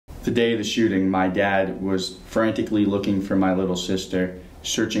The day of the shooting, my dad was frantically looking for my little sister,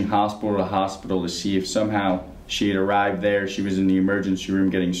 searching hospital to hospital to see if somehow she had arrived there. She was in the emergency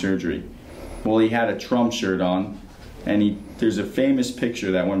room getting surgery. Well, he had a Trump shirt on, and there's a famous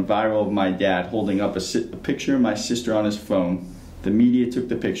picture that went viral of my dad holding up a picture of my sister on his phone. The media took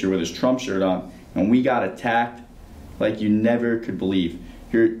the picture with his Trump shirt on, and we got attacked like you never could believe.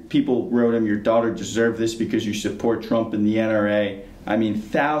 People wrote him, "Your daughter deserved this because you support Trump and the NRA." I mean,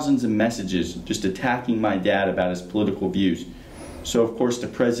 thousands of messages just attacking my dad about his political views. So of course the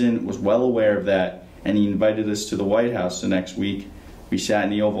president was well aware of that, and he invited us to the White House the next week. We sat in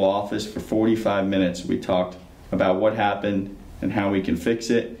the Oval Office for 45 minutes. We talked about what happened and how we can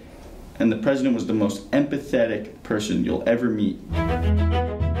fix it. And the president was the most empathetic person you'll ever meet.